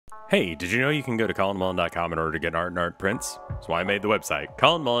Hey, did you know you can go to colinmullen.com in order to get art and art prints? That's why I made the website,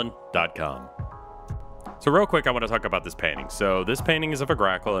 colinmullen.com. So real quick, I want to talk about this painting. So this painting is of a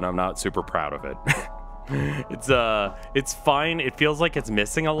grackle, and I'm not super proud of it. It's fine. It feels like it's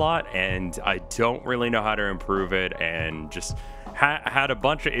missing a lot, and I don't really know how to improve it, and just had a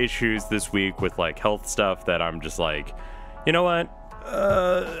bunch of issues this week with like health stuff that I'm just like, you know what?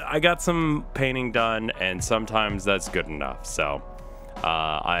 I got some painting done, and sometimes that's good enough. So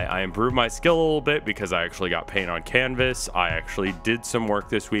I improved my skill a little bit because I actually got paint on canvas. I actually did some work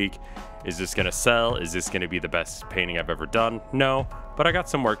this week. Is this going to sell? Is this going to be the best painting I've ever done? No, but I got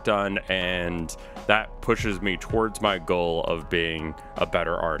some work done, and that pushes me towards my goal of being a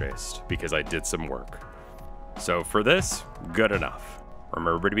better artist because I did some work. So for this, good enough.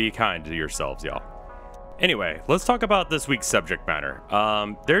 Remember to be kind to yourselves, y'all. Anyway, let's talk about this week's subject matter.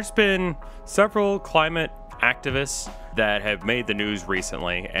 There's been several climate activists that have made the news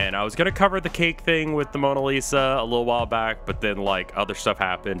recently, and I was going to cover the cake thing with the Mona Lisa a little while back, but then like other stuff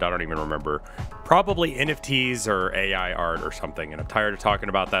happened. I don't even remember. Probably NFTs or AI art or something, and I'm tired of talking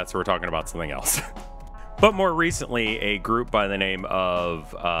about that, so we're talking about something else. But more recently, a group by the name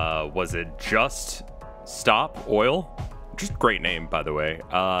of, was it Just Stop Oil? Just great name, by the way.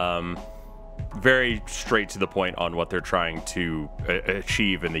 Very straight to the point on what they're trying to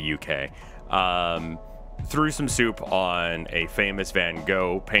achieve in the UK. Threw some soup on a famous Van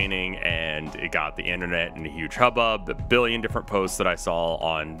Gogh painting, and it got the internet in a huge hubbub. A billion different posts that I saw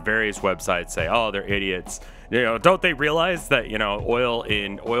on various websites say, oh, they're idiots. You know, don't they realize that, you know, oil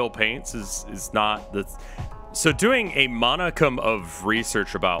in oil paints is not the... So doing a monicum of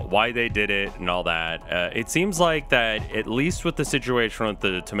research about why they did it and all that, it seems like that, at least with the situation with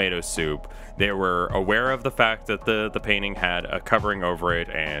the tomato soup, they were aware of the fact that the painting had a covering over it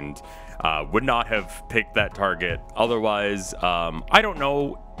and would not have picked that target. Otherwise, I don't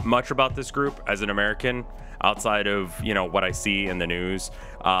know much about this group as an American outside of, you know, what I see in the news.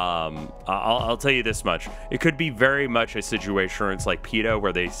 I'll tell you this much. It could be very much a situation where it's like PETA,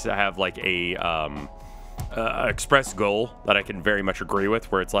 where they have like a... express goal that I can very much agree with,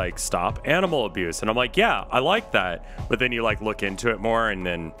 where it's like stop animal abuse, and I'm like, yeah, I like that, but then you like look into it more, and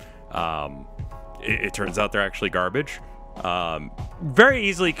then it turns out they're actually garbage. Very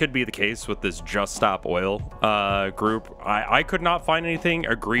easily could be the case with this Just Stop Oil group. I could not find anything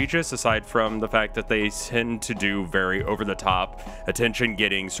egregious aside from the fact that they tend to do very over-the-top,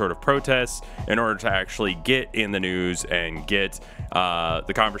 attention-getting sort of protests in order to actually get in the news and get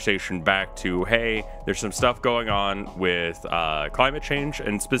the conversation back to, hey, there's some stuff going on with climate change,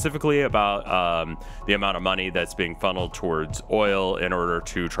 and specifically about the amount of money that's being funneled towards oil in order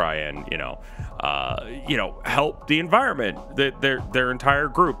to try and, help the environment. Their entire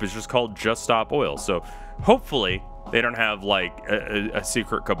group is just called Just Stop Oil. So hopefully they don't have like a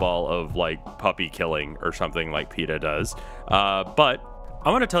secret cabal of like puppy killing or something like PETA does. But I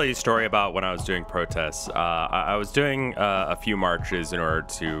want to tell you a story about when I was doing protests. I was doing a few marches in order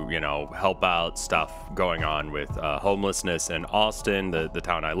to, help out stuff going on with homelessness in Austin, the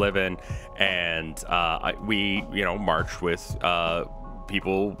town I live in. And we marched with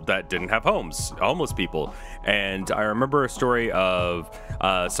people that didn't have homes, homeless people. And I remember a story of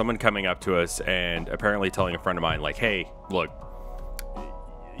someone coming up to us and apparently telling a friend of mine, like, hey, look,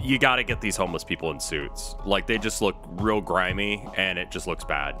 you got to get these homeless people in suits. Like, they just look real grimy, and it just looks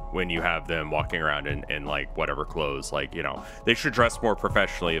bad when you have them walking around in like whatever clothes. Like, they should dress more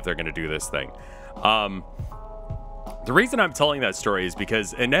professionally if they're going to do this thing. The reason I'm telling that story is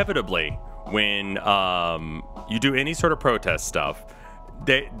because inevitably when you do any sort of protest stuff,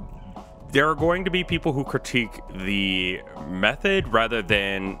 there are going to be people who critique the method rather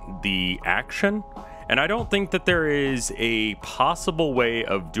than the action. And I don't think that there is a possible way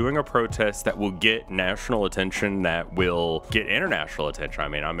of doing a protest that will get national attention, that will get international attention. I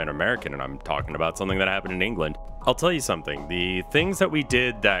mean, I'm an American and I'm talking about something that happened in England. I'll tell you something. The things that we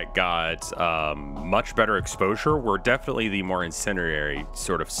did that got much better exposure were definitely the more incendiary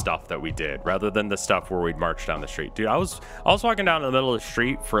sort of stuff that we did, rather than the stuff where we'd march down the street. Dude, I was walking down in the middle of the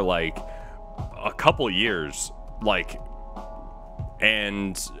street for like a couple years, like,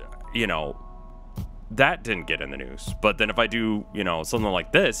 and that didn't get in the news. But then if I do, something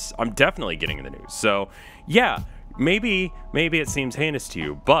like this, I'm definitely getting in the news. So yeah, maybe it seems heinous to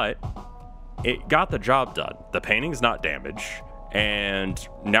you, but it got the job done. The painting's not damaged, and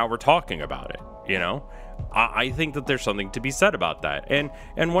now we're talking about it. I think that there's something to be said about that. And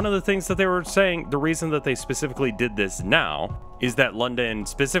one of the things that they were saying, the reason that they specifically did this now is that London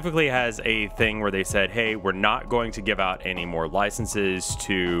specifically has a thing where they said, hey, we're not going to give out any more licenses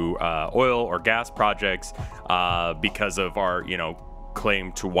to oil or gas projects because of our,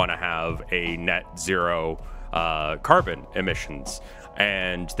 claim to want to have a net zero carbon emissions,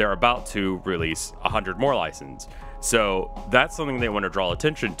 and they're about to release 100 more licenses. So that's something they want to draw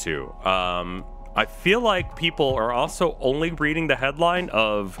attention to. I feel like people are also only reading the headline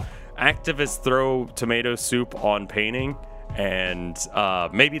of activists throw tomato soup on painting, and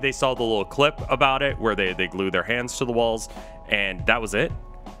maybe they saw the little clip about it where they glue their hands to the walls, and that was it.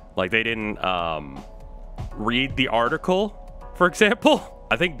 Like, they didn't read the article, for example.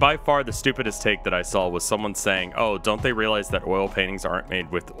 I think by far the stupidest take that I saw was someone saying, oh, don't they realize that oil paintings aren't made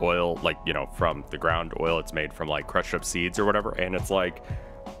with oil, like, you know, from the ground oil? It's made from, like, crushed up seeds or whatever. And it's like,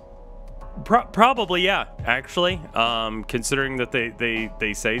 probably, yeah, actually, considering that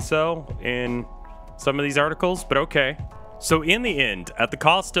they say so in some of these articles, but okay. So in the end, at the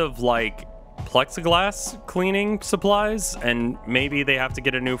cost of, like, plexiglass cleaning supplies, and maybe they have to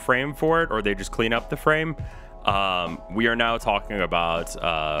get a new frame for it, or they just clean up the frame, we are now talking about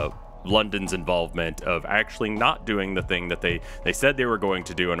London's involvement of actually not doing the thing that they said they were going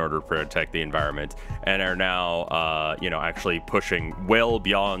to do in order to protect the environment, and are now, you know, actually pushing well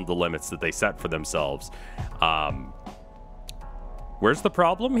beyond the limits that they set for themselves. Where's the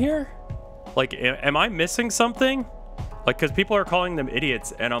problem here? Like, am I missing something? Like, because people are calling them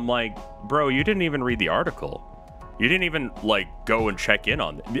idiots, and I'm like, bro, you didn't even read the article. You didn't even, like, go and check in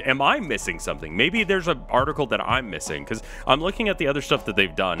on it. Am I missing something? Maybe there's an article that I'm missing, because I'm looking at the other stuff that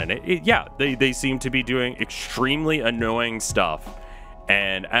they've done, and yeah, they seem to be doing extremely annoying stuff.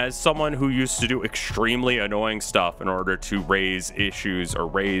 And as someone who used to do extremely annoying stuff in order to raise issues or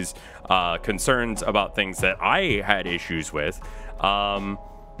raise concerns about things that I had issues with,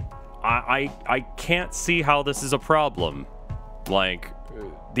 I can't see how this is a problem. Like,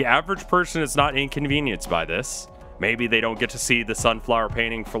 the average person is not inconvenienced by this. Maybe they don't get to see the sunflower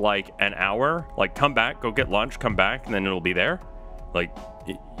painting for like an hour. Like, come back, go get lunch, come back, and then it'll be there. Like,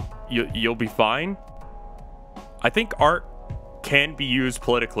 you'll be fine. I think art can be used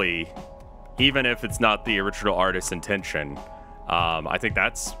politically, even if it's not the original artist's intention. I think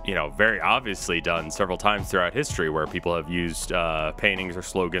that's, you know, very obviously done several times throughout history, where people have used paintings or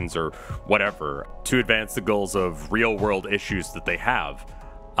slogans or whatever to advance the goals of real world issues that they have.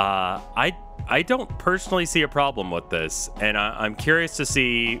 I don't personally see a problem with this, and I'm curious to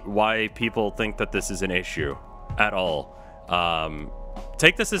see why people think that this is an issue at all.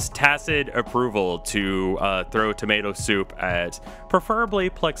 Take this as tacit approval to throw tomato soup at preferably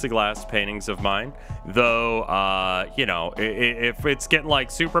plexiglass paintings of mine. Though, you know, if it's getting like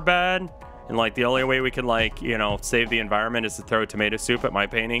super bad, and like the only way we can, like, you know, save the environment is to throw tomato soup at my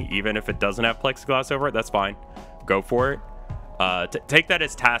painting, even if it doesn't have plexiglass over it, that's fine. Go for it. Take that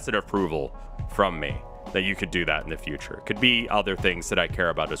as tacit approval from me, that you could do that in the future. It could be other things that I care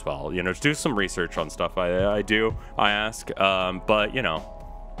about as well. You know, just do some research on stuff I ask. But, you know,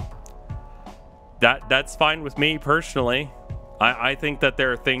 that's fine with me personally. I think that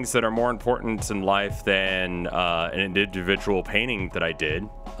there are things that are more important in life than an individual painting that I did.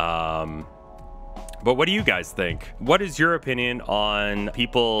 But what do you guys think? What is your opinion on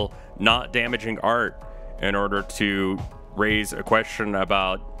people not damaging art in order to raise a question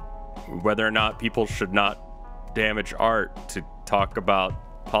about whether or not people should not damage art to talk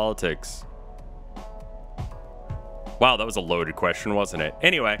about politics? Wow, that was a loaded question, wasn't it?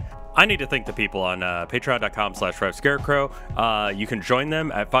 Anyway, I need to thank the people on patreon.com/RevScarecrow. You can join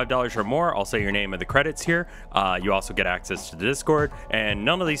them at $5 or more. I'll say your name in the credits here. You also get access to the Discord, and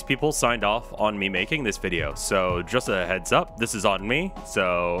none of these people signed off on me making this video. So just a heads up, this is on me.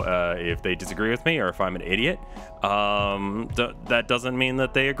 So if they disagree with me, or if I'm an idiot, that doesn't mean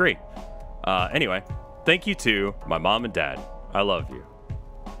that they agree. Anyway, thank you to my mom and dad. I love you.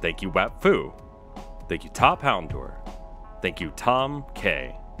 Thank you, Wap Fu. Thank you, Top Houndor. Thank you, Tom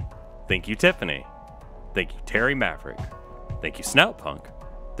K. Thank you, Tiffany. Thank you, Terry Maverick. Thank you, Snoutpunk.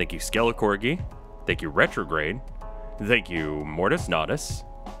 Thank you, Skelecorgi. Thank you, Retrograde. Thank you, Mortis Nautis.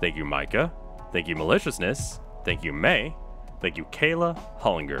 Thank you, Micah. Thank you, Maliciousness. Thank you, May. Thank you, Kayla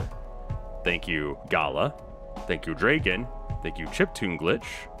Hollinger. Thank you, Gala. Thank you, Dragon. Thank you, Chiptune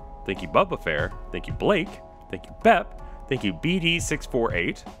Glitch. Thank you, Bubba Fair. Thank you, Blake. Thank you, Bep. Thank you,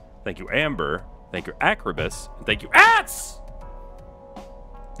 BD648. Thank you, Amber. Thank you, Acrobus. And thank you, Ats!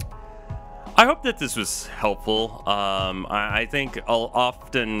 I hope that this was helpful. I think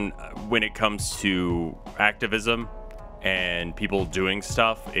often when it comes to activism and people doing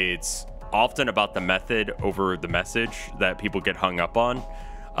stuff, it's often about the method over the message that people get hung up on,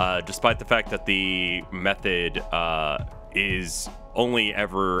 despite the fact that the method is only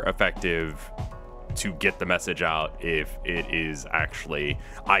ever effective to get the message out if it is actually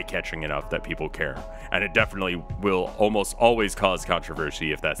eye-catching enough that people care. And it definitely will almost always cause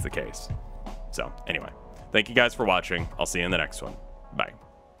controversy if that's the case. So anyway, thank you guys for watching. I'll see you in the next one. Bye.